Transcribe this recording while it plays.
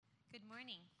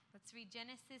morning. Let's read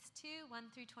Genesis 2,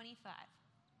 1 through 25.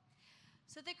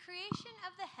 So the creation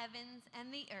of the heavens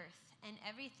and the earth and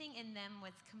everything in them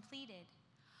was completed.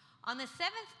 On the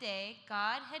seventh day,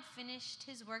 God had finished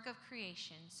his work of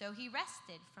creation, so he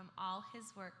rested from all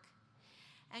his work.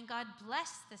 And God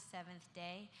blessed the seventh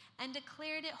day and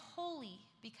declared it holy,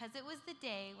 because it was the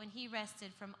day when he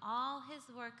rested from all his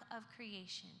work of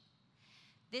creation.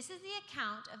 This is the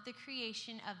account of the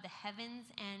creation of the heavens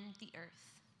and the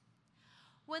earth.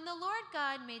 When the Lord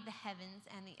God made the heavens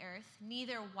and the earth,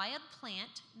 neither wild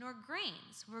plant nor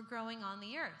grains were growing on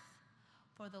the earth,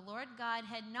 for the Lord God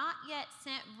had not yet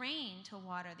sent rain to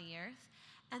water the earth,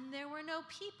 and there were no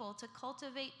people to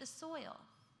cultivate the soil.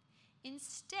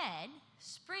 Instead,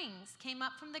 springs came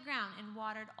up from the ground and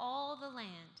watered all the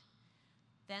land.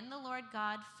 Then the Lord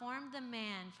God formed the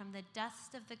man from the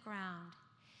dust of the ground.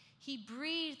 He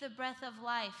breathed the breath of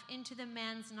life into the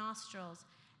man's nostrils,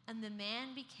 and the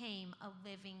man became a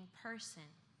living person.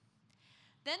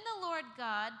 Then the Lord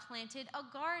God planted a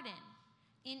garden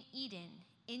in Eden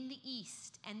in the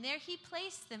east, and there he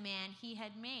placed the man he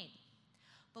had made.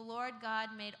 The Lord God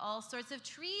made all sorts of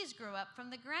trees grow up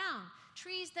from the ground,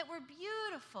 trees that were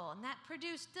beautiful and that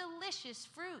produced delicious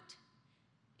fruit.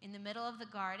 In the middle of the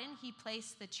garden, he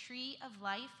placed the tree of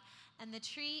life and the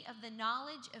tree of the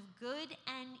knowledge of good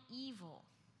and evil.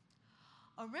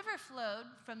 A river flowed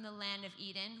from the land of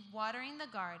Eden, watering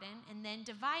the garden and then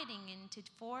dividing into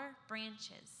 4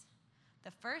 branches.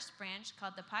 The first branch,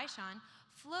 called the Pishon,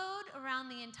 flowed around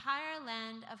the entire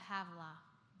land of Havilah.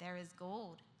 There is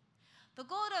gold. The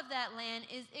gold of that land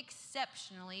is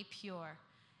exceptionally pure.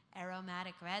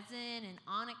 Aromatic resin and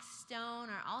onyx stone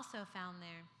are also found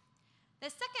there.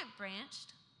 The second branch,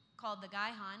 called the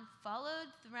Gihon, followed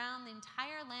around the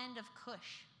entire land of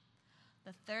Cush.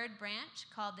 The third branch,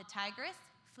 called the Tigris,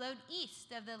 flowed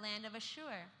east of the land of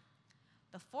Ashur.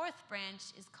 The fourth branch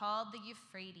is called the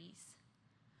Euphrates.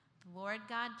 The Lord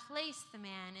God placed the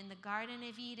man in the Garden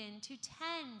of Eden to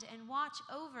tend and watch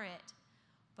over it.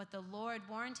 But the Lord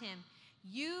warned him,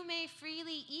 "You may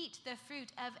freely eat the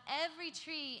fruit of every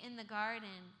tree in the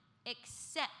garden,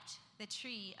 except the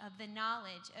tree of the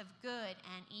knowledge of good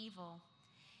and evil.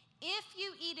 If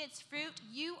you eat its fruit,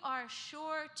 you are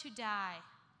sure to die."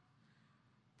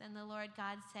 Then the Lord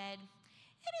God said,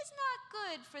 "It is not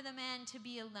good for the man to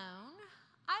be alone.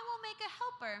 I will make a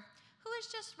helper who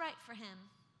is just right for him."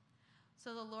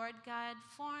 So the Lord God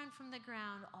formed from the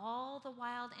ground all the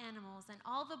wild animals and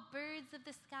all the birds of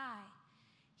the sky.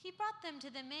 He brought them to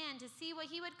the man to see what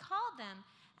he would call them,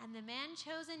 and the man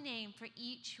chose a name for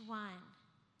each one.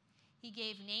 He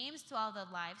gave names to all the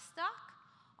livestock,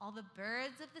 all the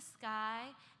birds of the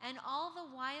sky, and all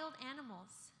the wild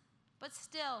animals. But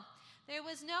still, there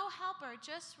was no helper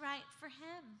just right for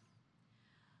him.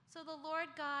 So the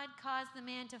Lord God caused the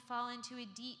man to fall into a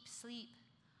deep sleep.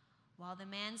 While the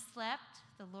man slept,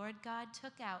 the Lord God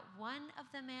took out one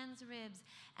of the man's ribs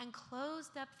and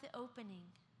closed up the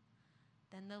opening.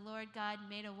 Then the Lord God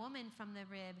made a woman from the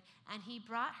rib, and he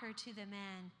brought her to the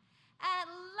man. "At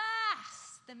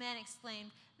last," the man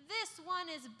exclaimed, "this one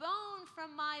is bone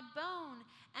from my bone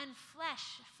and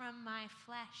flesh from my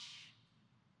flesh.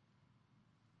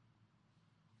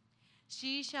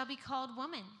 She shall be called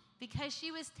woman, because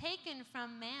she was taken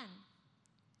from man.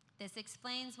 This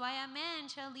explains why a man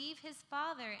shall leave his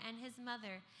father and his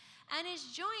mother and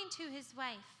is joined to his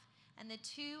wife, and the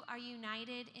two are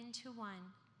united into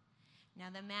one. Now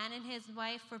the man and his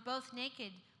wife were both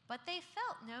naked, but they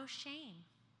felt no shame."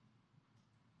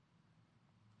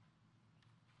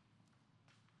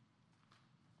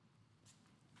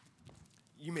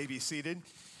 You may be seated.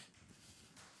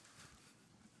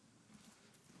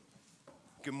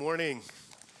 Good morning.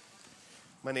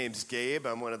 My name's Gabe.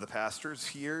 I'm one of the pastors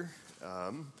here.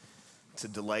 It's a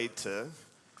delight to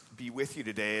be with you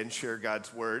today and share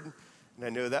God's word. And I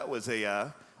know that was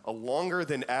a longer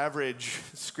than average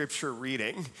scripture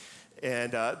reading,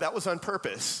 and that was on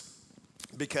purpose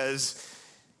because,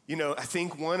 I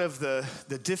think one of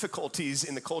the difficulties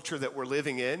in the culture that we're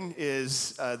living in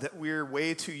is that we're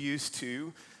way too used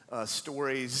to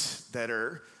stories that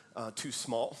are too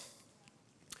small.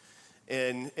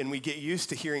 And we get used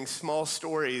to hearing small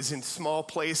stories in small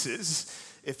places.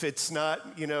 If it's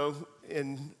not, in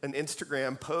an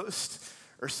Instagram post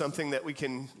or something that we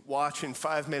can watch in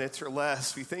 5 minutes or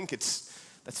less, we think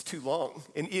that's too long.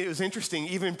 And it was interesting,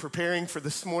 even preparing for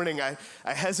this morning, I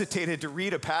hesitated to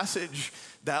read a passage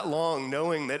that long,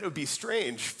 knowing that it would be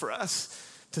strange for us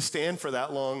to stand for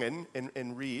that long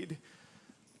and read.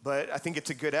 But I think it's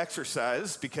a good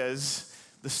exercise because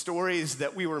the stories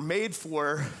that we were made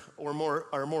for are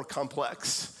more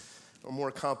complex or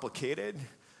more complicated.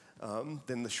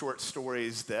 than the short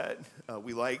stories that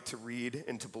we like to read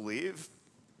and to believe.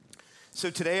 So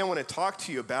today I want to talk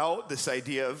to you about this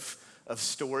idea of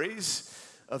stories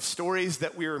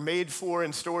that we were made for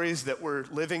and stories that we're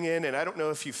living in. And I don't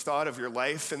know if you've thought of your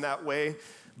life in that way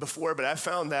before, but I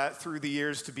found that through the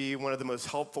years to be one of the most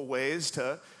helpful ways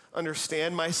to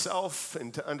understand myself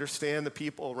and to understand the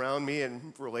people around me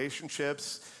and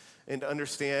relationships and to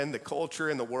understand the culture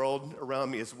and the world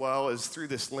around me as well, as through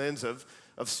this lens of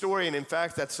story. And in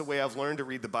fact, that's the way I've learned to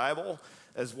read the Bible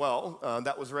as well.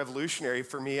 That was revolutionary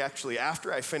for me, actually.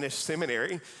 After I finished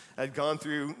seminary, I'd gone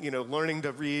through, learning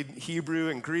to read Hebrew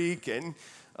and Greek and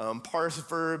parse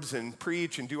verbs and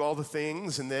preach and do all the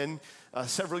things. And then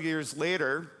several years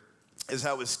later, as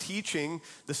I was teaching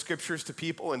the scriptures to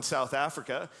people in South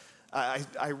Africa,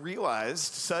 I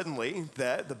realized suddenly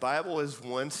that the Bible is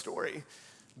one story,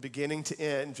 beginning to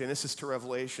end, Genesis to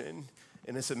Revelation.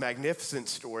 And it's a magnificent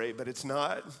story, but it's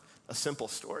not a simple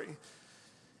story.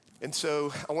 And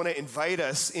so I want to invite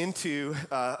us into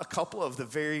a couple of the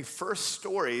very first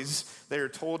stories that are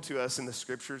told to us in the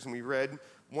scriptures, and we read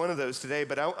one of those today.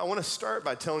 But I want to start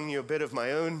by telling you a bit of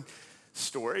my own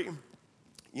story.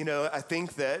 I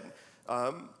think that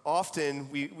often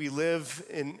we live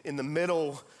in the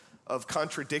middle of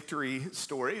contradictory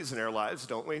stories in our lives,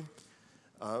 don't we?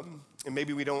 And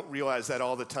maybe we don't realize that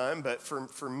all the time, but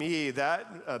for me,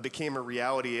 that became a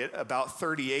reality at about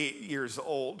 38 years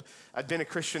old. I'd been a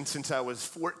Christian since I was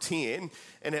 14,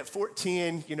 and at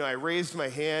 14, I raised my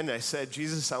hand and I said,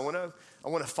 Jesus, I want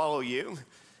to follow you.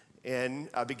 And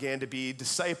I began to be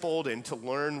discipled and to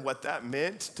learn what that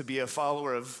meant to be a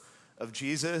follower of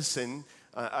Jesus. And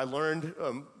I learned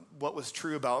what was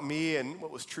true about me and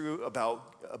what was true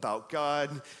about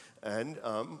God, and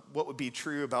what would be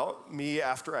true about me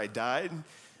after I died.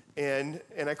 And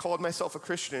I called myself a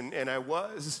Christian, and I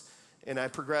was. And I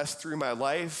progressed through my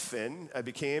life, and I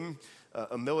became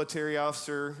a military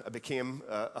officer. I became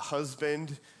a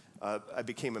husband. I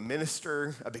became a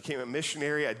minister. I became a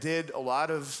missionary. I did a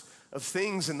lot of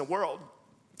things in the world.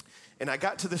 And I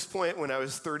got to this point when I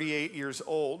was 38 years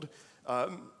old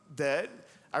that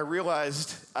I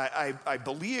realized I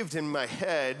believed in my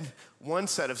head one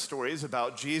set of stories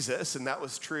about Jesus, and that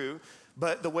was true.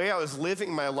 But the way I was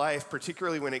living my life,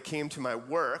 particularly when it came to my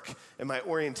work and my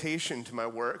orientation to my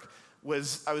work,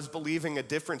 was I was believing a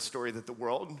different story that the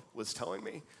world was telling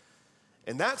me.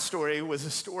 And that story was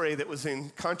a story that was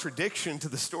in contradiction to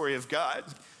the story of God.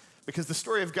 Because the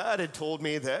story of God had told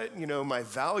me that, my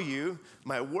value,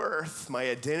 my worth, my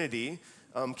identity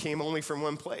came only from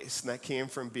one place, and that came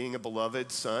from being a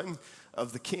beloved son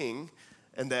of the King,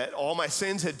 and that all my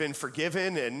sins had been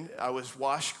forgiven, and I was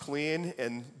washed clean,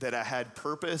 and that I had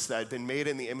purpose, that I'd been made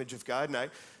in the image of God, and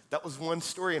that was one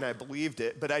story, and I believed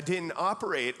it, but I didn't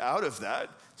operate out of that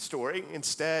story.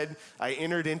 Instead, I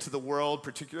entered into the world,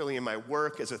 particularly in my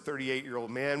work as a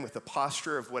 38-year-old man, with a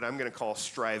posture of what I'm going to call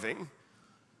striving.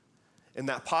 And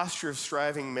that posture of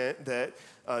striving meant that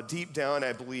deep down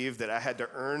I believed that I had to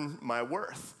earn my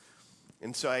worth.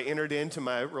 And so I entered into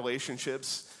my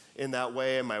relationships in that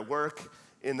way, and my work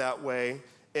in that way.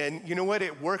 And you know what?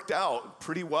 It worked out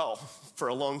pretty well for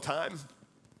a long time.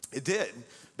 It did,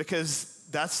 because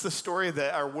that's the story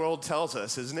that our world tells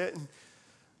us, isn't it?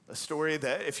 A story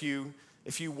that if you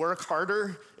work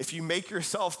harder, if you make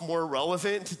yourself more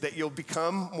relevant, that you'll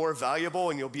become more valuable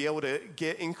and you'll be able to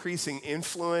get increasing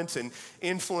influence, and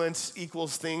influence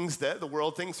equals things that the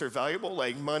world thinks are valuable,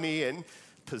 like money and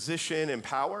position and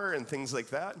power and things like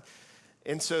that.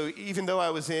 And so even though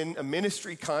I was in a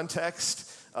ministry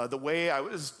context, the way I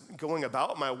was going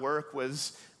about my work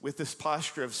was with this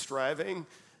posture of striving,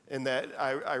 and that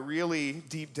I really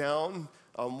deep down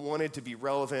wanted to be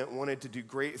relevant, wanted to do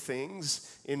great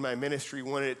things in my ministry,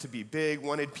 wanted it to be big,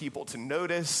 wanted people to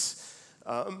notice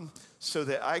so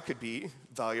that I could be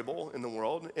valuable in the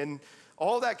world. And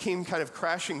all that came kind of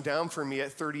crashing down for me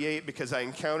at 38 because I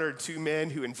encountered two men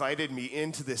who invited me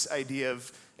into this idea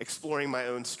of exploring my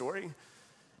own story.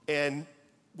 And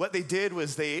what they did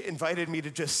was they invited me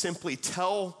to just simply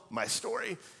tell my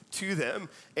story to them.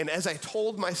 And as I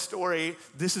told my story,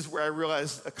 this is where I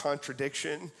realized a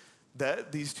contradiction,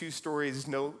 that these two stories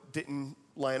didn't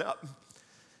line up.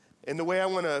 And the way I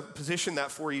want to position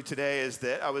that for you today is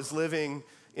that I was living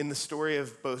in the story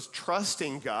of both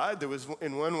trusting God. There was,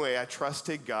 in one way, I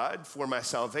trusted God for my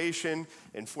salvation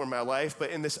and for my life. But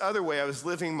in this other way, I was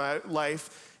living my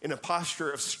life in a posture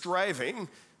of striving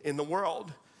in the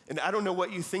world. And I don't know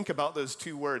what you think about those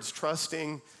two words,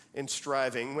 trusting and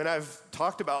striving. When I've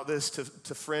talked about this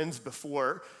to friends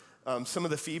before, some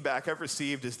of the feedback I've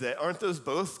received is that, aren't those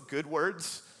both good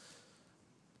words?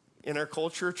 in our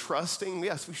culture, trusting.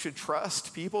 Yes, we should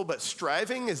trust people, but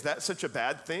striving, is that such a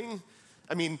bad thing?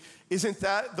 I mean, isn't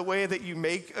that the way that you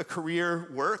make a career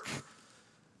work?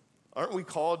 Aren't we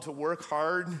called to work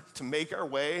hard to make our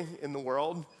way in the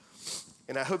world?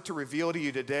 And I hope to reveal to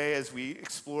you today, as we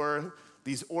explore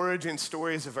these origin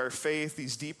stories of our faith,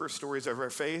 these deeper stories of our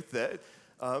faith, that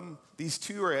these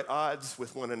two are at odds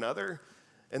with one another,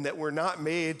 and that we're not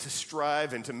made to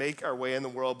strive and to make our way in the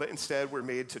world, but instead we're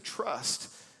made to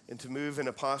trust and to move in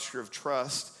a posture of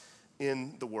trust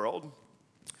in the world.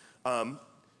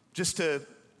 Just to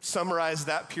summarize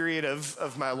that period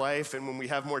of my life, and when we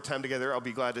have more time together, I'll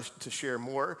be glad to share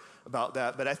more about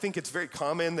that. But I think it's very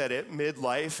common that at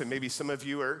midlife, and maybe some of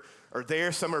you are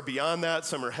there, some are beyond that,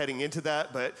 some are heading into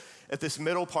that, but at this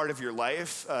middle part of your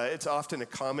life, it's often a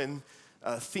common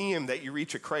theme that you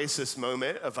reach a crisis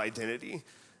moment of identity.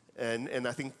 And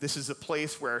I think this is a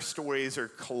place where our stories are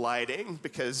colliding,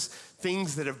 because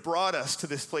things that have brought us to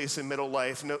this place in middle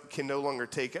life can no longer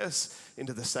take us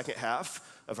into the second half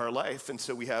of our life. And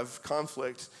so we have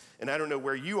conflict. And I don't know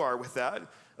where you are with that,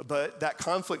 but that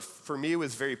conflict for me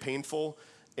was very painful.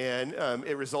 And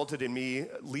it resulted in me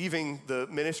leaving the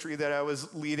ministry that I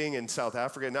was leading in South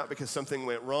Africa, not because something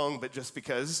went wrong, but just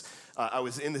because I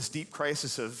was in this deep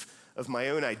crisis of my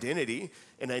own identity,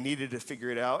 and I needed to figure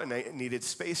it out, and I needed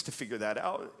space to figure that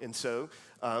out. And so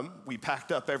we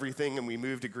packed up everything and we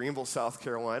moved to Greenville, South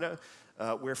Carolina,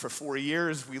 where for 4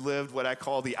 years we lived what I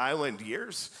call the island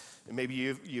years. And maybe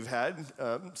you've had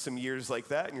some years like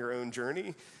that in your own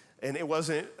journey. And it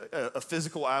wasn't a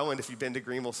physical island. If you've been to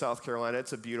Greenville, South Carolina,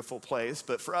 it's a beautiful place.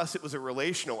 But for us, it was a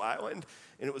relational island,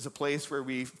 and it was a place where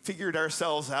we figured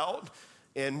ourselves out,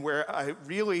 and where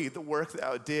the work that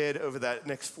I did over that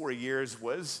next 4 years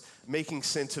was making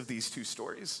sense of these two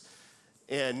stories.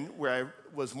 And where I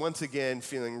was once again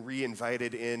feeling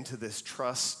re-invited into this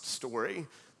trust story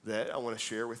that I want to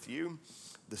share with you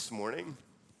this morning.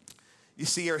 You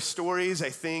see, our stories, I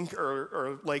think,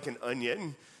 are like an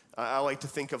onion. I like to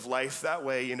think of life that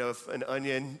way. You know, if an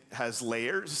onion has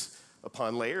layers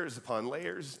upon layers upon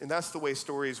layers, and that's the way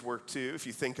stories work too, if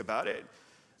you think about it.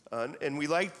 And we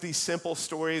like these simple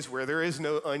stories where there is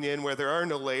no onion, where there are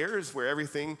no layers, where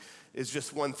everything is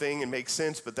just one thing and makes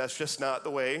sense, but that's just not the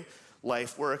way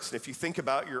life works. And if you think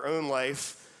about your own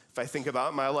life, if I think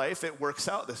about my life, it works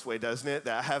out this way, doesn't it?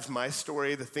 That I have my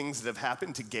story, the things that have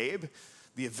happened to Gabe,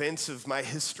 the events of my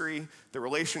history, the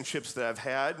relationships that I've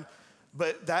had.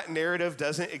 But that narrative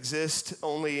doesn't exist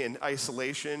only in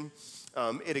isolation.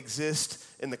 It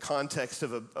exists in the context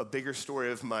of a bigger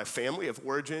story of my family of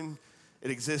origin. It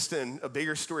exists in a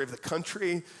bigger story of the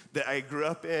country that I grew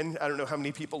up in. I don't know how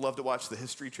many people love to watch the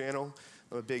History Channel.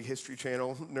 I'm a big History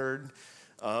Channel nerd.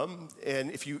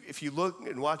 And if you look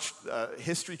and watch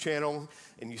History Channel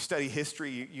and you study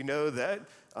history, you know that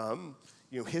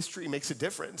history makes a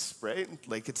difference, right?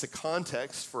 Like, it's a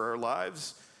context for our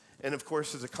lives. And of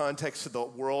course, there's a context to the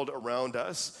world around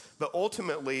us. But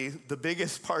ultimately, the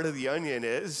biggest part of the onion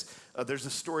is there's a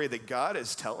story that God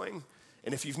is telling.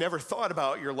 And if you've never thought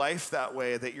about your life that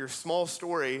way, that your small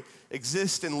story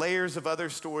exists in layers of other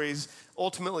stories,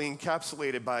 ultimately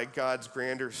encapsulated by God's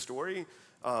grander story,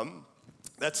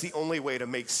 that's the only way to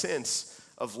make sense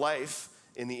of life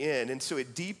in the end. And so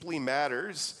it deeply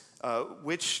matters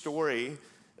which story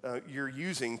you're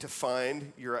using to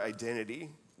find your identity.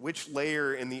 Which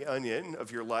layer in the onion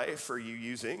of your life are you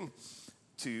using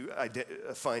to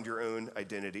find your own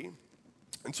identity?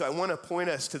 And so I want to point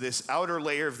us to this outer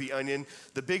layer of the onion,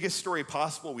 the biggest story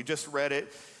possible. We just read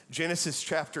it, Genesis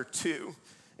chapter 2.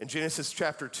 In Genesis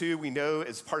chapter 2, we know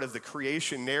is part of the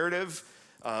creation narrative.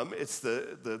 It's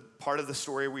the part of the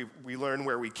story we learn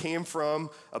where we came from,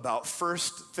 about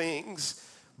first things.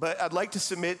 But I'd like to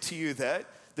submit to you that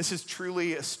this is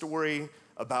truly a story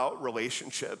about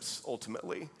relationships,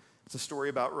 ultimately. It's a story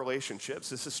about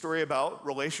relationships. It's a story about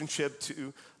relationship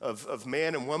of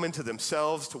man and woman to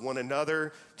themselves, to one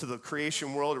another, to the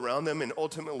creation world around them, and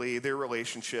ultimately their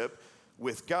relationship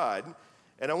with God.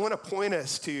 And I want to point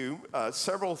us to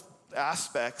several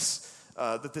aspects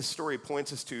that this story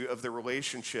points us to of the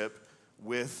relationship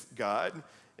with God.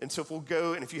 And so if we'll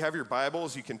go, and if you have your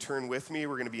Bibles, you can turn with me.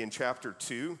 We're going to be in chapter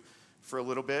 2 for a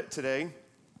little bit today.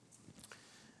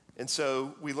 And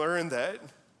so we learn that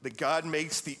God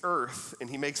makes the earth and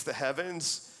he makes the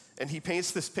heavens, and he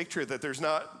paints this picture that there's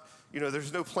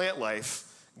no plant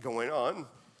life going on,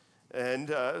 and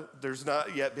there's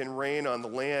not yet been rain on the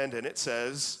land, and it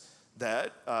says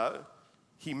that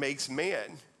he makes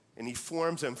man and he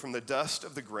forms him from the dust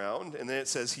of the ground, and then it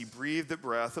says he breathed the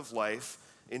breath of life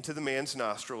into the man's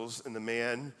nostrils, and the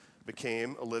man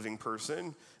became a living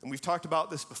person. And we've talked about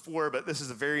this before, but this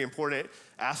is a very important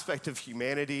aspect of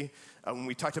humanity. When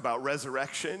we talked about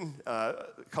resurrection a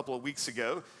couple of weeks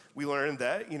ago, we learned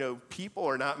that, people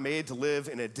are not made to live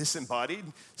in a disembodied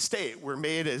state. We're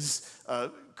made as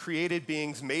created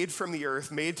beings, made from the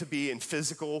earth, made to be in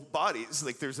physical bodies.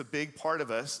 Like there's a big part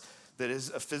of us that is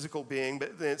a physical being,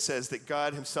 but then it says that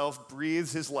God himself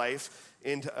breathes his life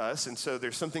into us. And so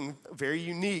there's something very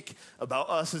unique about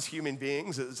us as human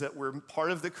beings, is that we're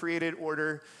part of the created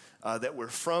order, that we're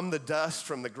from the dust,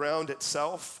 from the ground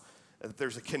itself, that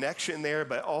there's a connection there,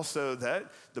 but also that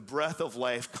the breath of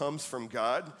life comes from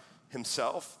God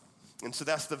himself. And so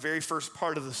that's the very first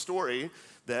part of the story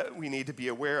that we need to be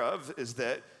aware of, is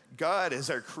that God is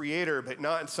our creator, but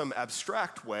not in some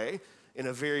abstract way, in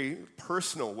a very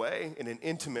personal way, in an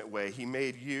intimate way. He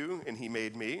made you and he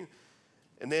made me.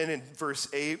 And then in verse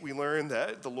 8, we learn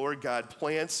that the Lord God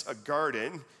plants a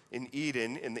garden in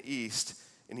Eden in the east,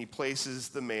 and he places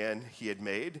the man he had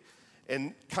made.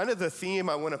 And kind of the theme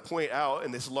I want to point out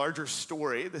in this larger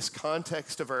story, this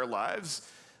context of our lives,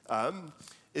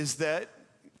 is that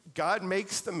God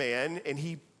makes the man,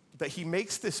 but he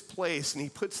makes this place, and he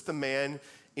puts the man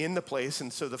in the place.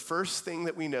 And so the first thing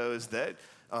that we know is that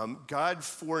God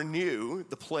foreknew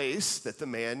the place that the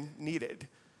man needed.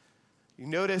 You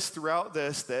notice throughout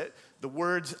this that the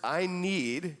words "I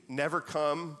need" never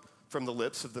come from the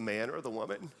lips of the man or the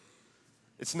woman.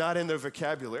 It's not in their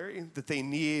vocabulary that they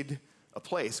need a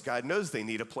place. God knows they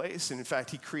need a place, and in fact,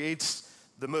 he creates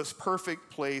the most perfect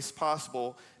place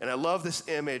possible. And I love this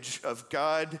image of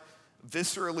God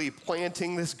viscerally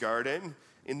planting this garden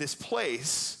in this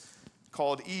place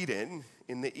called Eden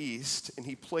in the east, and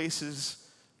he places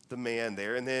the man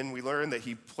there. And then we learn that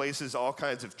he places all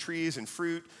kinds of trees and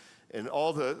fruit and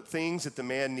all the things that the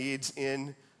man needs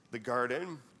in the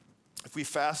garden. If we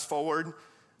fast forward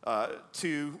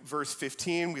to verse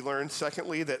 15, we learn,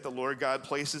 secondly, that the Lord God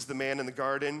places the man in the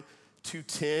garden to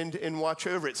tend and watch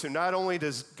over it. So not only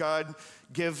does God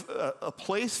give a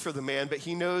place for the man, but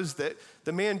he knows that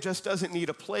the man just doesn't need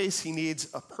a place, he needs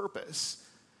a purpose.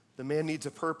 The man needs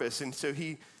a purpose, and so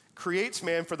he creates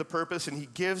man for the purpose, and he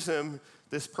gives him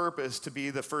this purpose to be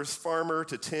the first farmer,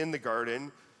 to tend the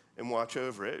garden and watch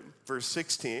over it. Verse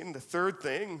 16, the third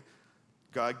thing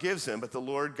God gives him, but the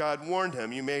Lord God warned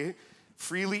him, "You may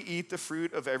freely eat the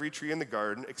fruit of every tree in the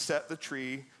garden, except the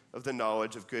tree of the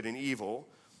knowledge of good and evil.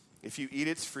 If you eat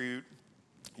its fruit,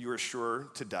 you are sure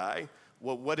to die."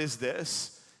 Well, what is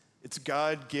this? It's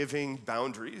God giving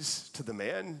boundaries to the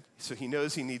man. So he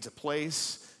knows he needs a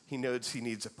place, he knows he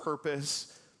needs a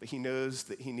purpose, but he knows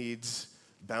that he needs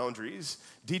boundaries.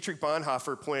 Dietrich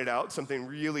Bonhoeffer pointed out something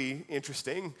really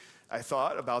interesting, I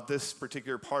thought, about this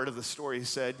particular part of the story. He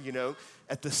said,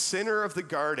 at the center of the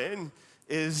garden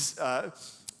is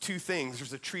two things.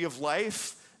 There's a tree of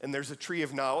life and there's a tree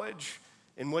of knowledge.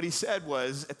 And what he said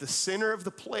was, at the center of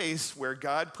the place where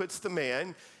God puts the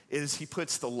man is he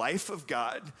puts the life of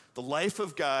God. The life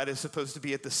of God is supposed to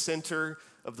be at the center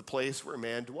of the place where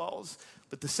man dwells.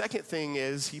 But the second thing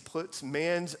is he puts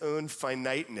man's own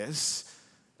finiteness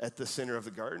at the center of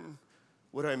the garden.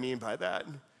 What do I mean by that?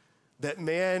 That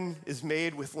man is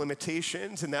made with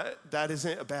limitations, and that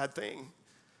isn't a bad thing.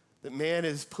 That man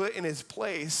is put in his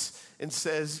place and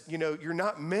says, you're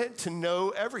not meant to know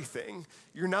everything.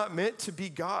 You're not meant to be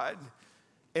God.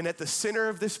 And at the center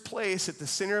of this place, at the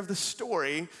center of the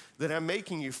story that I'm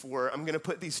making you for, I'm going to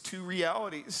put these two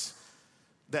realities.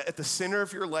 That at the center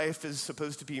of your life is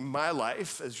supposed to be my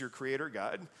life as your creator,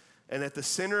 God. And at the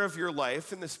center of your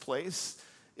life in this place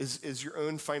is your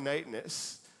own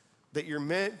finiteness. That you're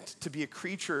meant to be a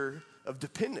creature of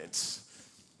dependence.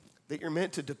 That you're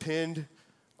meant to depend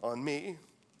on me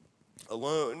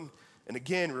alone. And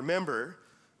again, remember,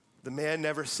 the man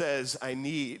never says, "I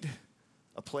need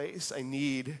a place, I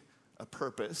need a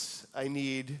purpose, I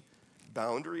need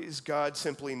boundaries." God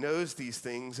simply knows these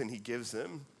things and he gives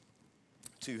them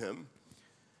to him.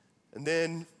 And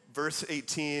then verse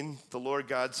 18, the Lord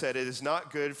God said, "It is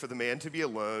not good for the man to be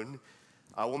alone.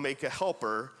 I will make a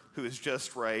helper who is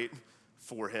just right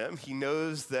for him." He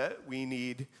knows that we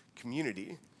need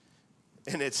community.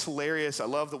 And it's hilarious. I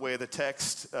love the way the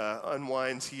text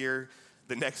unwinds here.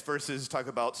 The next verses talk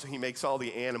about, so he makes all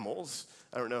the animals.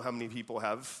 I don't know how many people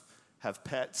have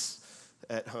pets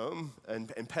at home.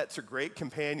 And pets are great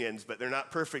companions, but they're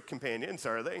not perfect companions,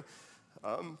 are they?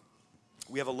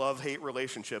 We have a love-hate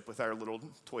relationship with our little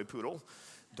toy poodle,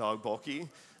 dog Bulky.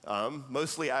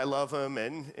 Mostly I love him,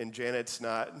 and Janet's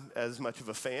not as much of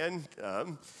a fan.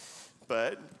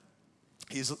 But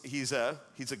he's a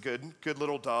good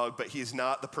little dog, but he's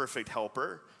not the perfect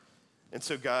helper. And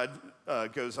so God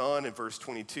goes on in verse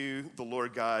 22, the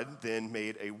Lord God then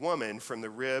made a woman from the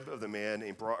rib of the man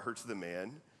and brought her to the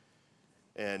man.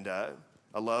 And I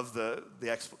love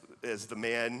as the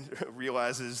man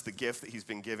realizes the gift that he's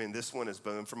been given, this one is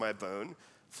bone for my bone,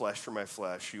 flesh for my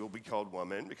flesh. She will be called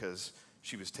woman because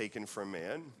she was taken from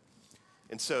man.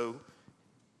 And so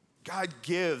God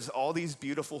gives all these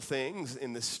beautiful things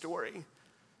in this story.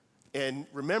 And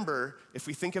remember, if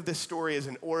we think of this story as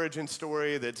an origin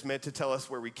story that's meant to tell us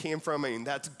where we came from, I mean,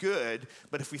 that's good.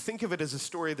 But if we think of it as a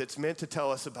story that's meant to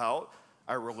tell us about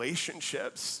our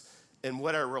relationships and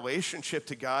what our relationship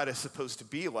to God is supposed to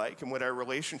be like, and what our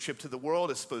relationship to the world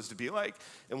is supposed to be like,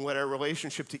 and what our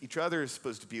relationship to each other is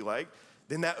supposed to be like,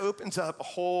 then that opens up a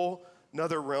whole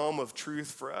another realm of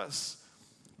truth for us.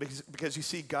 Because you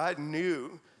see, God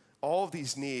knew all of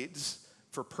these needs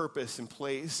for purpose and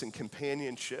place and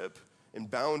companionship and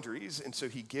boundaries. And so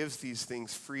he gives these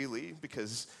things freely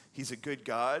because he's a good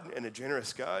God and a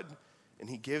generous God. And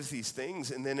he gives these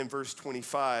things. And then in verse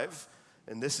 25,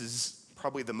 and this is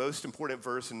probably the most important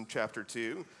verse in chapter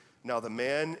 2, now the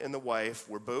man and the wife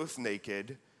were both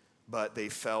naked, but they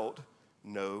felt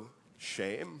no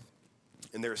shame.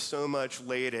 And there's so much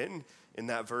laid in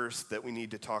that verse that we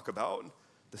need to talk about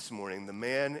this morning. The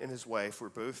man and his wife were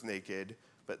both naked,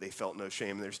 but they felt no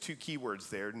shame. And there's two key words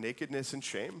there, nakedness and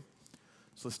shame.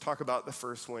 So let's talk about the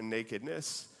first one,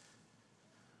 nakedness.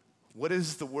 What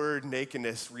is the word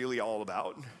nakedness really all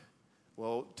about?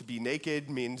 Well, to be naked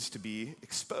means to be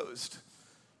exposed,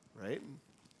 right?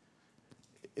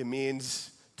 It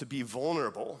means to be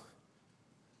vulnerable.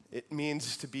 It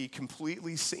means to be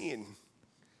completely seen,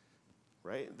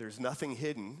 right? There's nothing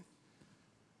hidden.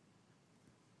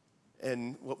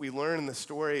 And what we learn in the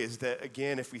story is that,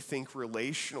 again, if we think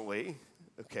relationally,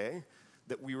 okay,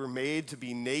 that we were made to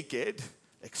be naked,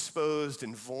 exposed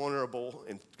and vulnerable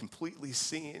and completely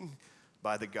seen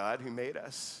by the God who made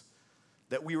us.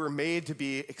 That we were made to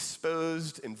be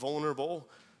exposed and vulnerable,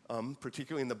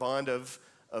 particularly in the bond of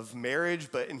marriage,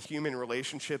 but in human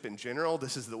relationship in general.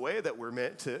 This is the way that we're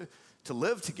meant to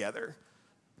live together.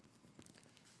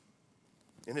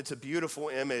 And it's a beautiful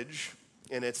image,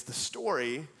 and it's the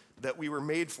story that we were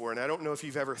made for. And I don't know if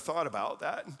you've ever thought about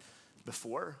that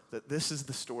before, that this is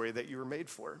the story that you were made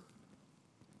for.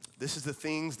 This is the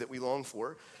things that we long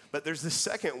for. But there's the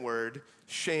second word,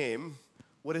 shame.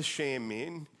 What does shame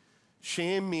mean?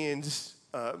 Shame means,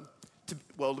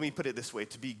 let me put it this way.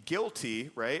 To be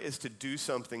guilty, right, is to do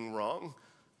something wrong.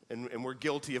 And we're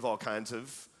guilty of all kinds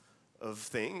of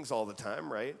things all the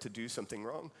time, right, to do something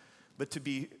wrong. But to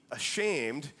be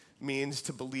ashamed means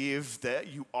to believe that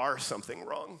you are something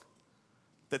wrong,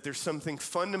 that there's something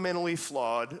fundamentally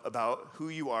flawed about who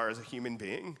you are as a human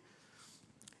being.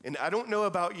 And I don't know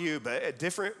about you, but at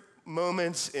different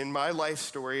moments in my life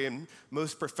story, and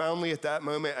most profoundly at that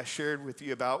moment I shared with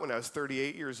you about when I was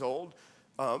 38 years old,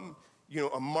 a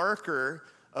marker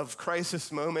of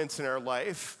crisis moments in our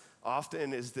life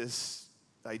often is this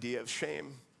idea of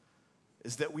shame.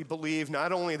 Is that we believe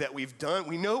not only that we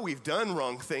know we've done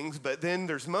wrong things, but then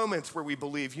there's moments where we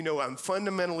believe, I'm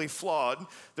fundamentally flawed.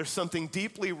 There's something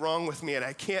deeply wrong with me and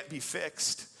I can't be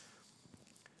fixed.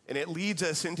 And it leads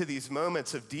us into these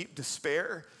moments of deep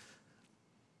despair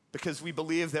because we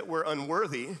believe that we're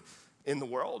unworthy in the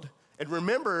world. And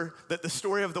remember that the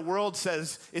story of the world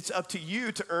says it's up to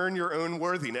you to earn your own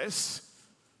worthiness,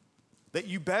 that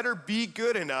you better be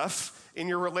good enough in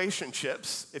your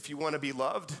relationships if you want to be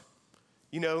loved.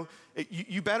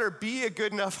 You better be a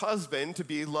good enough husband to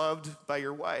be loved by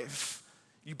your wife.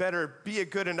 You better be a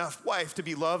good enough wife to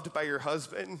be loved by your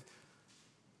husband.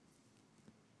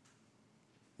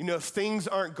 If things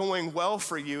aren't going well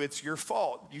for you, it's your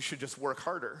fault. You should just work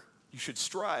harder. You should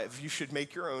strive. You should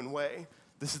make your own way.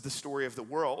 This is the story of the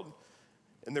world.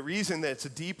 And the reason that it's a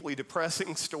deeply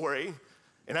depressing story,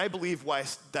 and I believe why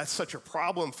that's such a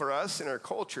problem for us in our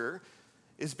culture,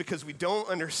 is because we don't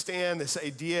understand this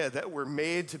idea that we're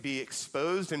made to be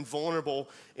exposed and vulnerable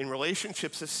in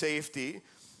relationships of safety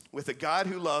with a God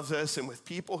who loves us and with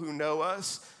people who know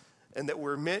us, and that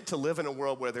we're meant to live in a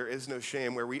world where there is no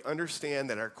shame, where we understand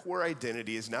that our core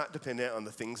identity is not dependent on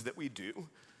the things that we do,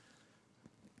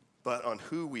 but on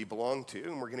who we belong to.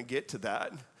 And we're going to get to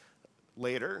that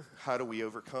later. How do we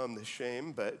overcome this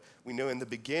shame? But we know in the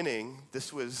beginning,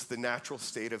 this was the natural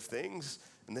state of things,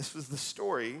 and this was the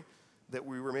story that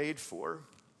we were made for.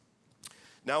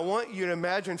 Now, I want you to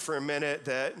imagine for a minute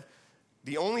that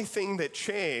the only thing that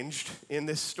changed in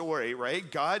this story, right?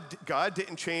 God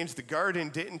didn't change. The garden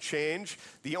didn't change.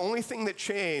 The only thing that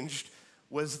changed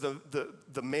was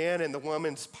the man and the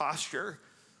woman's posture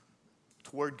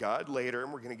toward God later,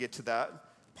 and we're going to get to that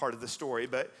part of the story,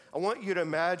 but I want you to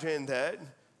imagine that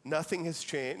nothing has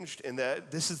changed and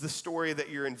that this is the story that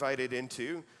you're invited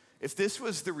into. If this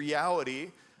was the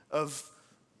reality of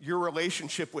your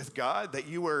relationship with God, that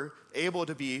you were able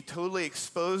to be totally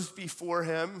exposed before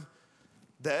him,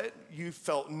 that you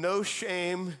felt no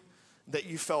shame, that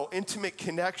you felt intimate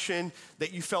connection,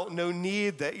 that you felt no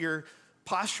need, that your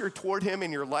posture toward him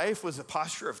in your life was a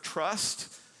posture of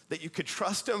trust, that you could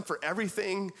trust him for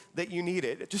everything that you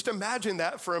needed. Just imagine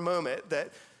that for a moment,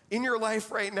 that in your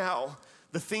life right now,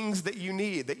 the things that you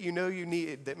need, that you know you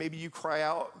need, that maybe you cry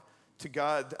out to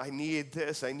God, I need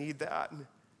this, I need that,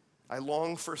 I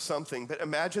long for something. But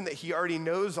imagine that he already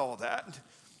knows all that,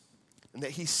 and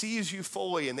that he sees you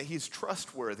fully, and that he's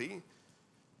trustworthy.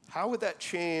 How would that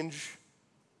change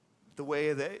the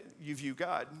way that you view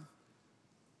God?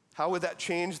 How would that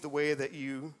change the way that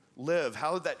you live?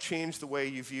 How would that change the way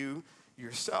you view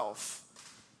yourself?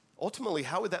 Ultimately,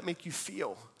 how would that make you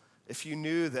feel if you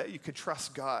knew that you could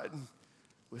trust God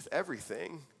with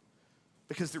everything?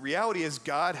 Because the reality is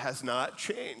God has not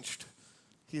changed.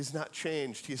 He has not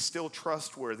changed. He is still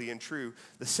trustworthy and true.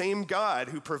 The same God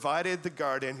who provided the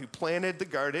garden, who planted the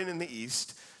garden in the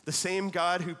east, the same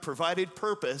God who provided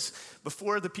purpose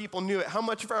before the people knew it. How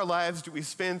much of our lives do we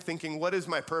spend thinking, what is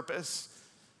my purpose?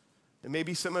 And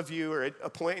maybe some of you are at a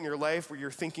point in your life where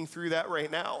you're thinking through that right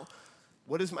now.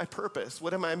 What is my purpose?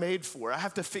 What am I made for? I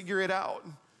have to figure it out.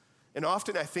 And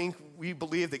often I think we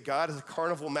believe that God is a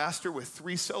carnival master with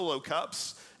 3 solo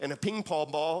cups and a ping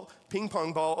pong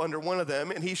ball under one of them,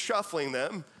 and he's shuffling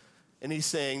them, and he's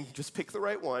saying, just pick the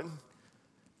right one.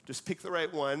 Just pick the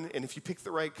right one, and if you pick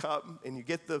the right cup and you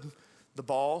get the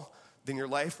ball, then your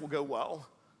life will go well.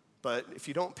 But if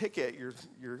you don't pick it,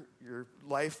 your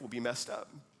life will be messed up.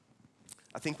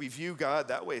 I think we view God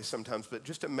that way sometimes, but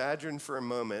just imagine for a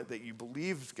moment that you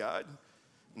believed God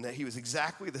and that he was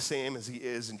exactly the same as he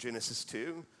is in Genesis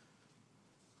 2.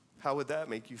 How would that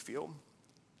make you feel?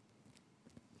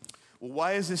 Well,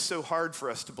 why is this so hard for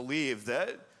us to believe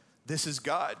that this is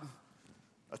God?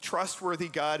 A trustworthy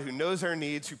God who knows our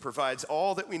needs, who provides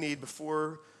all that we need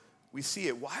before we see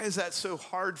it. Why is that so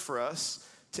hard for us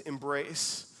to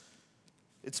embrace?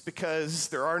 It's because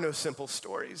there are no simple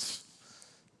stories.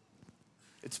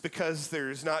 It's because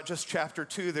there's not just chapter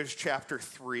 2, there's chapter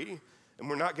 3. And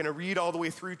we're not going to read all the way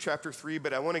through chapter 3,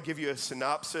 but I want to give you a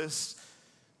synopsis.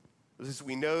 Because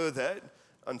we know that,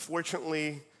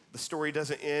 unfortunately, the story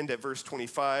doesn't end at verse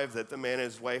 25, that the man and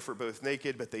his wife were both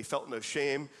naked, but they felt no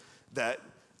shame. That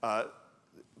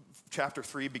chapter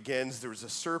 3 begins, there was a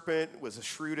serpent, was the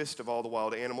shrewdest of all the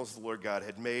wild animals the Lord God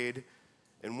had made.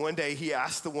 And one day he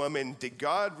asked the woman, did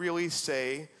God really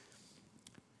say,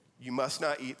 you must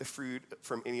not eat the fruit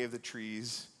from any of the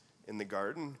trees in the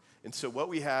garden? And so what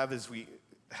we have is we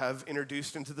have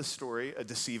introduced into the story a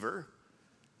deceiver,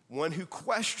 one who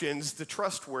questions the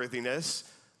trustworthiness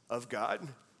of God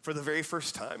for the very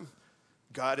first time.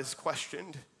 God is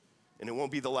questioned, and it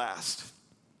won't be the last.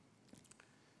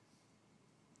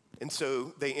 And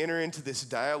so they enter into this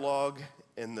dialogue,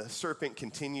 and the serpent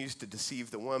continues to deceive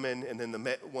the woman, and then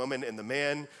the woman and the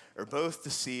man are both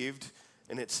deceived,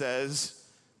 and it says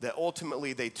that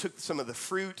ultimately they took some of the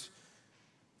fruit.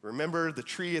 Remember the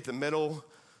tree at the middle,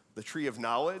 the tree of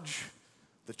knowledge,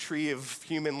 the tree of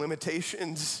human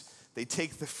limitations. They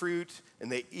take the fruit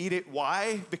and they eat it.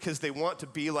 Why? Because they want to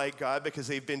be like God, because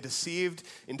they've been deceived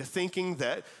into thinking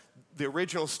that the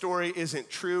original story isn't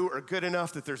true or good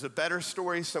enough, that there's a better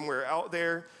story somewhere out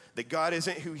there, that God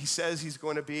isn't who he says he's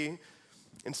going to be.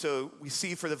 And so we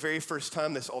see for the very first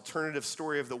time this alternative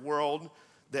story of the world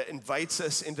that invites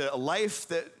us into a life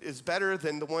that is better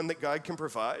than the one that God can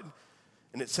provide.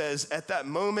 And it says, at that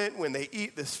moment when they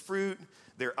eat this fruit,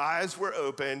 their eyes were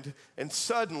opened, and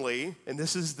suddenly, and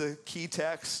this is the key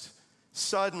text,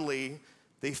 suddenly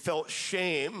they felt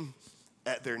shame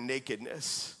at their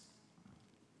nakedness.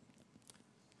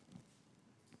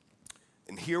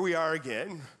 And here we are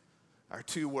again, our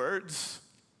 2 words,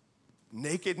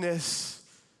 nakedness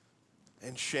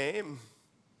and shame.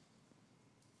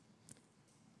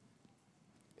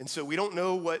 And so we don't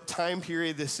know what time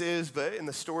period this is, but in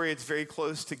the story it's very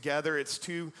close together. It's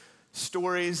 2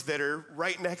 stories that are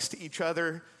right next to each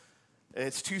other. And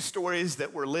it's 2 stories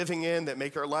that we're living in that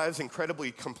make our lives incredibly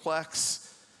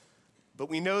complex. But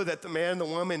we know that the man and the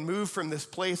woman move from this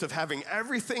place of having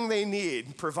everything they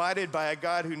need provided by a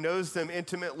God who knows them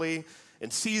intimately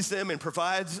and sees them and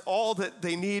provides all that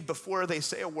they need before they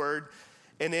say a word.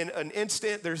 And in an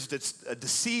instant, there's a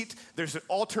deceit, there's an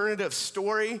alternative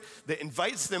story that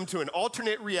invites them to an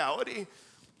alternate reality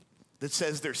that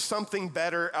says there's something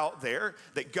better out there,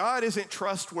 that God isn't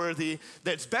trustworthy,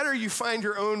 that it's better you find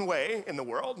your own way in the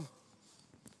world.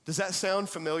 Does that sound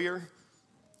familiar?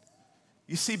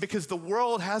 You see, because the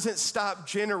world hasn't stopped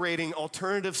generating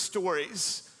alternative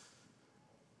stories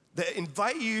that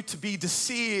invite you to be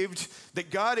deceived that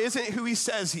God isn't who he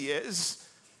says he is,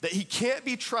 that he can't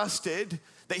be trusted,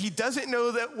 that he doesn't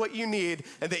know that what you need,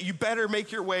 and that you better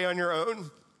make your way on your own.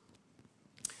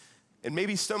 And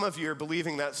maybe some of you are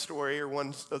believing that story or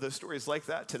one of those stories like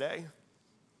that today.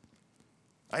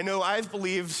 I know I've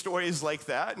believed stories like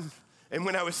that. And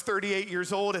when I was 38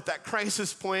 years old, at that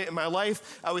crisis point in my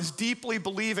life, I was deeply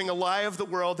believing a lie of the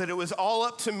world that it was all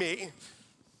up to me.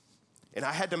 And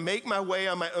I had to make my way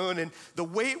on my own, and the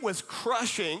weight was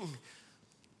crushing.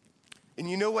 And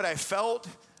you know what I felt?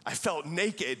 I felt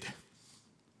naked.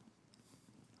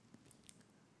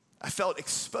 I felt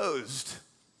exposed.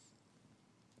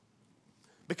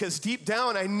 Because deep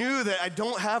down, I knew that I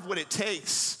don't have what it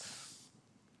takes.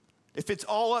 If it's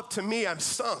all up to me, I'm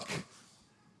sunk.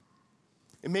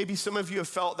 And maybe some of you have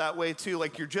felt that way too,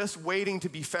 like you're just waiting to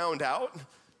be found out,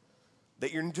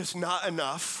 that you're just not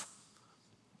enough.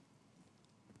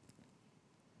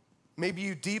 Maybe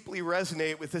you deeply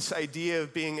resonate with this idea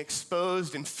of being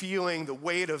exposed and feeling the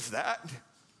weight of that.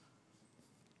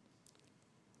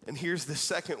 And here's the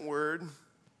second word.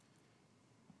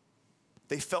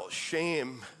 They felt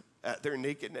shame at their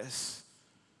nakedness.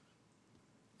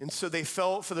 And so they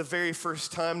felt for the very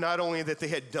first time not only that they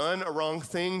had done a wrong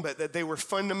thing, but that they were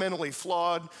fundamentally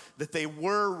flawed, that they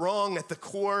were wrong at the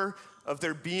core of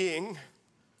their being.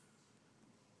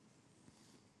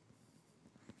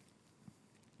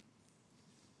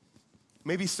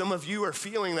 Maybe some of you are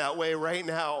feeling that way right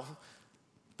now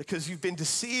because you've been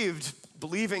deceived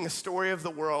believing a story of the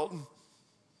world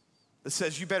that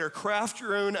says you better craft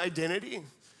your own identity,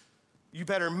 you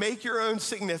better make your own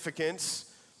significance,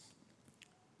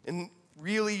 and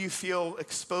really you feel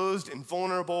exposed and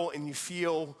vulnerable and you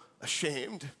feel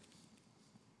ashamed.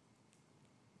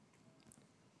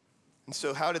 And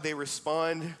so how did they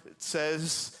respond? It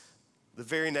says, the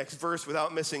very next verse,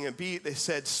 without missing a beat, they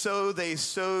said, so they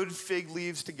sewed fig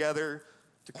leaves together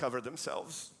to cover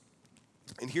themselves.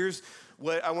 And here's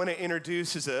what I want to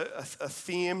introduce as a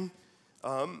theme.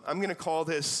 I'm going to call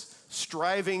this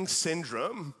striving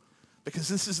syndrome, because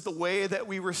this is the way that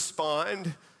we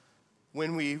respond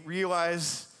when we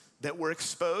realize that we're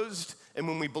exposed and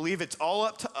when we believe it's all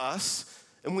up to us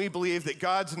and we believe that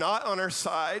God's not on our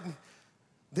side.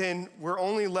 Then we're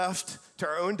only left to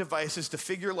our own devices to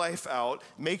figure life out,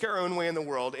 make our own way in the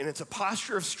world, and it's a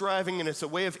posture of striving, and it's a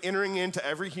way of entering into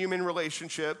every human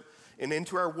relationship and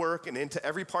into our work and into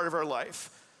every part of our life.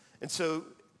 And so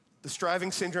the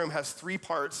striving syndrome has three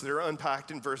parts that are unpacked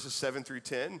in verses 7 through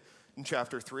 10 in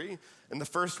chapter 3, and the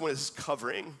first one is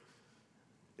covering.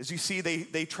 As you see,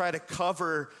 they try to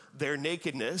cover their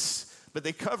nakedness, but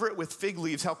they cover it with fig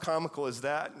leaves. How comical is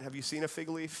that? Have you seen a fig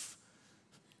leaf?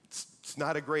 It's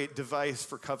not a great device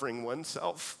for covering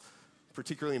oneself,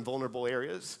 particularly in vulnerable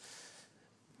areas.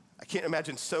 I can't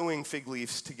imagine sewing fig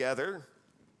leaves together.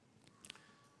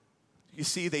 You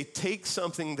see, they take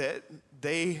something that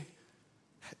they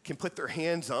can put their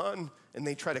hands on and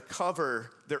they try to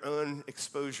cover their own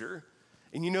exposure.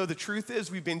 And you know, the truth is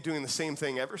we've been doing the same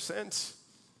thing ever since.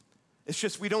 It's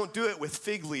just we don't do it with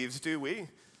fig leaves, do we?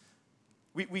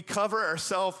 We cover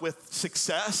ourselves with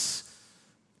success.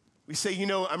 We say, you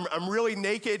know, I'm really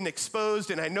naked and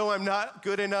exposed, and I know I'm not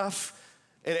good enough,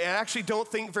 and I actually don't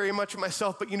think very much of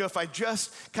myself, but you know, if I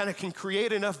just kind of can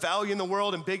create enough value in the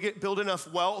world and build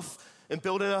enough wealth and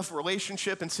build enough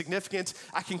relationship and significance,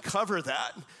 I can cover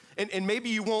that. And maybe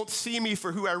you won't see me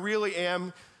for who I really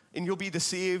am, and you'll be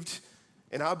deceived,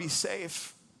 and I'll be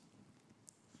safe.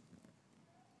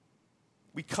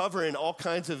 We cover in all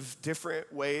kinds of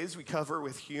different ways. We cover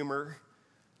with humor.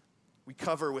 We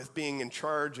cover with being in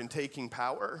charge and taking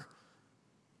power.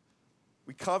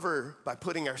 We cover by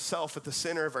putting ourselves at the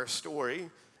center of our story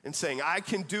and saying, I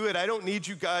can do it. I don't need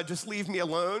you, God. Just leave me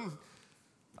alone.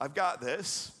 I've got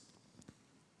this.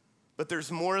 But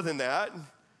there's more than that.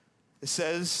 It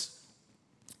says,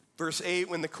 verse 8,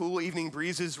 when the cool evening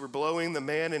breezes were blowing, the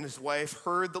man and his wife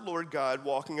heard the Lord God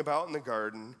walking about in the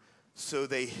garden. So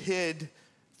they hid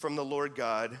from the Lord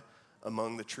God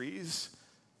among the trees.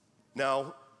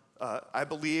 Now, I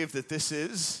believe that this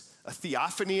is a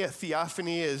theophany. A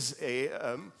theophany is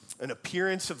an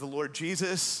appearance of the Lord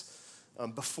Jesus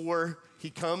before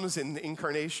he comes in the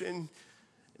incarnation.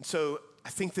 And so I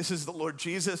think this is the Lord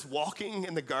Jesus walking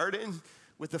in the garden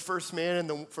with the first man and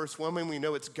the first woman. We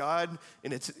know it's God,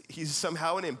 and he's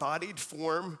somehow an embodied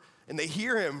form. And they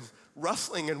hear him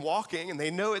rustling and walking, and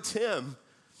they know it's him.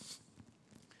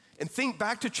 And think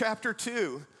back to chapter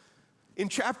 2. In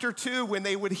chapter 2, when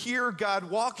they would hear God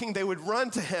walking, they would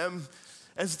run to him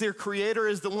as their creator,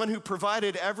 as the one who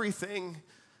provided everything,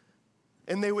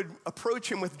 and they would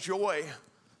approach him with joy.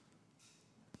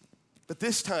 But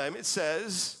this time it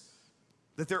says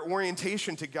that their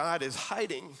orientation to God is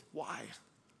hiding. Why?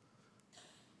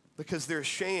 Because they're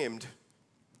ashamed.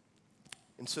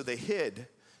 And so they hid.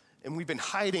 And we've been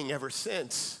hiding ever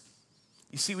since.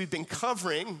 You see, we've been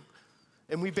covering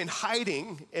and we've been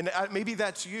hiding. And maybe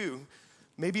that's you.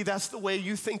 Maybe that's the way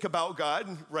you think about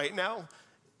God right now,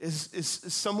 is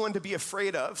someone to be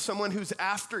afraid of, someone who's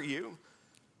after you.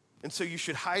 And so you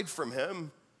should hide from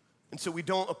him. And so we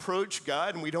don't approach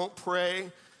God and we don't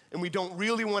pray and we don't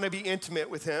really want to be intimate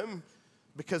with him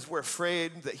because we're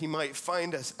afraid that he might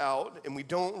find us out and we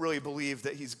don't really believe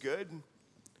that he's good.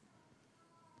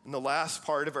 And the last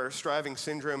part of our striving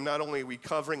syndrome, not only are we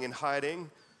covering and hiding,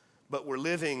 but we're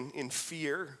living in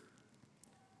fear.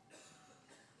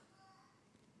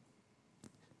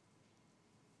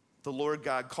 The Lord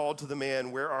God called to the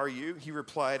man, "Where are you?" He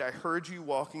replied, "I heard you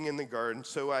walking in the garden,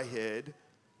 so I hid.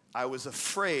 I was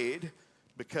afraid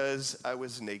because I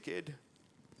was naked."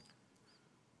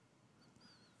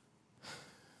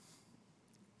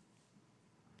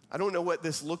 I don't know what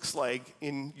this looks like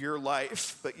in your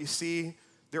life, but you see,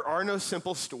 there are no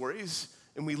simple stories,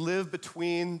 and we live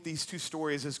between these two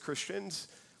stories as Christians.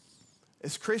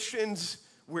 As Christians,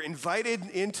 we're invited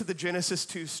into the Genesis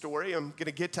 2 story. I'm going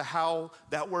to get to how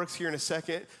that works here in a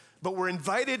second. But we're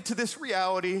invited to this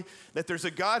reality that there's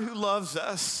a God who loves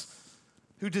us,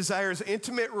 who desires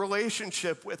intimate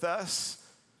relationship with us,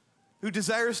 who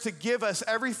desires to give us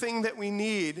everything that we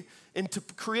need and to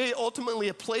create ultimately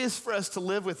a place for us to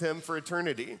live with him for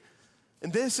eternity.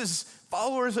 And this is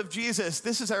followers of Jesus.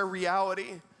 This is our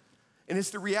reality. And it's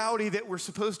the reality that we're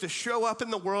supposed to show up in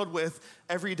the world with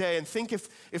every day. And think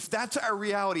if that's our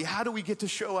reality, how do we get to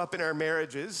show up in our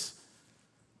marriages?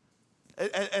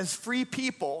 As free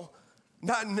people,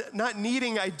 not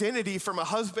needing identity from a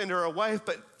husband or a wife,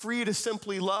 but free to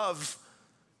simply love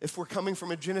if we're coming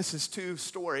from a Genesis 2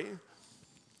 story.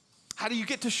 How do you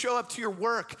get to show up to your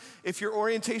work if your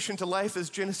orientation to life is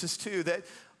Genesis 2, that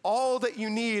all that you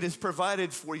need is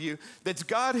provided for you, that's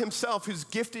God himself who's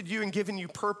gifted you and given you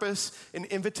purpose and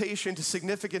invitation to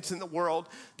significance in the world?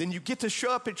 Then you get to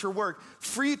show up at your work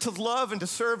free to love and to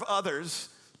serve others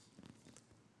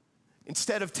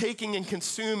instead of taking and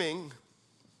consuming.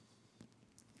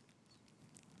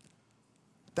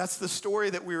 That's the story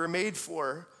that we were made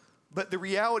for. But the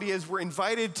reality is we're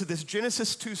invited to this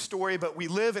Genesis 2 story, but we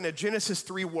live in a Genesis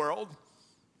 3 world.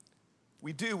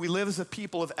 We do. We live as a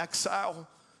people of exile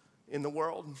in the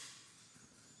world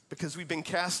because we've been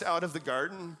cast out of the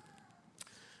garden.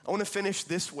 I want to finish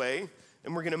this way,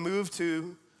 and we're going to move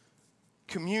to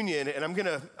communion, and I'm going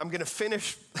to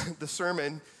finish the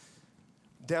sermon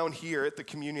down here at the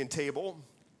communion table.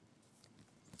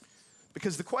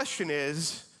 Because the question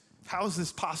is, how is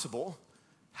this possible?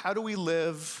 How do we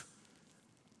live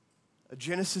a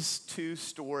Genesis 2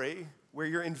 story where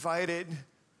you're invited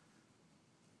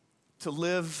to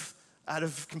live out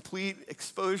of complete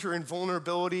exposure and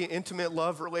vulnerability, intimate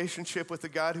love relationship with the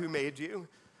God who made you,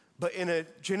 but in a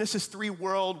Genesis 3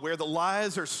 world where the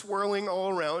lies are swirling all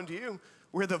around you,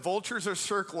 where the vultures are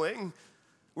circling,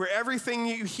 where everything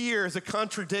you hear is a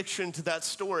contradiction to that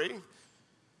story?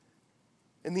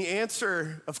 And the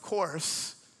answer, of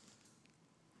course,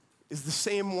 is the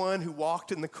same one who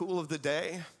walked in the cool of the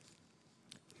day,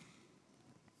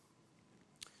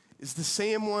 is the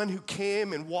same one who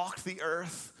came and walked the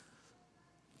earth.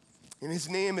 And his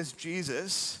name is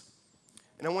Jesus.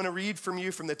 And I want to read from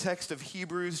you from the text of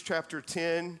Hebrews chapter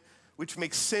 10, which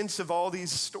makes sense of all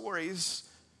these stories.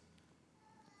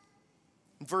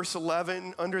 Verse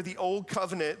 11, under the old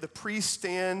covenant, the priest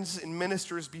stands and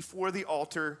ministers before the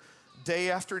altar day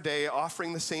after day,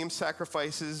 offering the same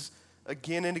sacrifices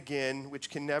again and again, which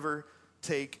can never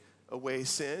take away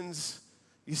sins.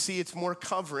 You see, it's more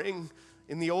covering.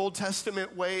 In the Old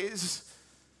Testament ways,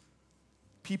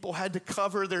 people had to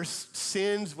cover their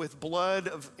sins with blood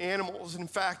of animals. In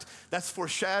fact, that's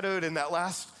foreshadowed in that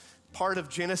last part of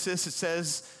Genesis. It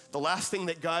says the last thing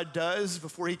that God does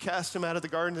before he cast them out of the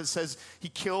garden, it says he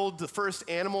killed the first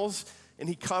animals and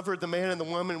he covered the man and the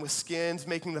woman with skins,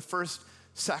 making the first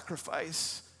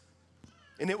sacrifice.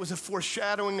 And it was a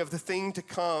foreshadowing of the thing to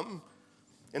come,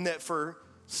 and that for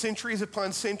centuries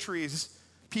upon centuries,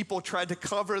 people tried to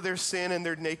cover their sin and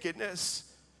their nakedness,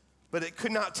 but it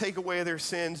could not take away their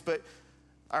sins. But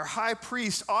our high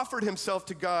priest offered himself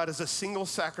to God as a single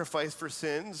sacrifice for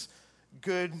sins,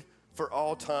 good for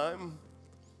all time.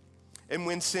 And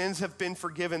when sins have been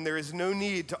forgiven, there is no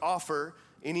need to offer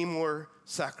any more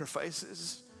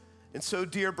sacrifices. And so,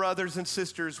 dear brothers and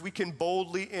sisters, we can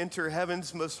boldly enter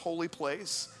heaven's most holy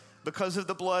place because of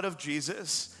the blood of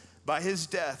Jesus. By his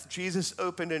death, Jesus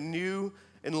opened a new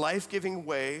and life-giving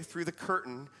way through the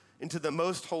curtain into the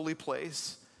most holy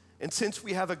place. And since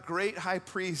we have a great high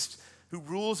priest who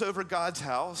rules over God's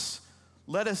house,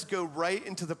 let us go right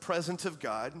into the presence of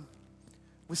God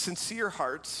with sincere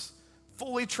hearts,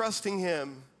 fully trusting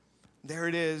him. There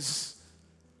it is,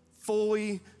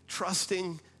 fully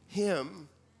trusting him.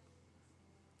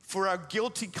 For our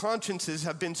guilty consciences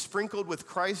have been sprinkled with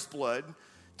Christ's blood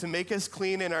to make us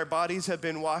clean, and our bodies have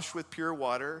been washed with pure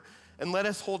water. And let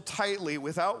us hold tightly,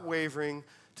 without wavering,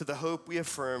 to the hope we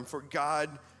affirm, for God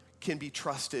can be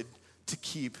trusted to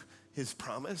keep his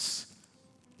promise.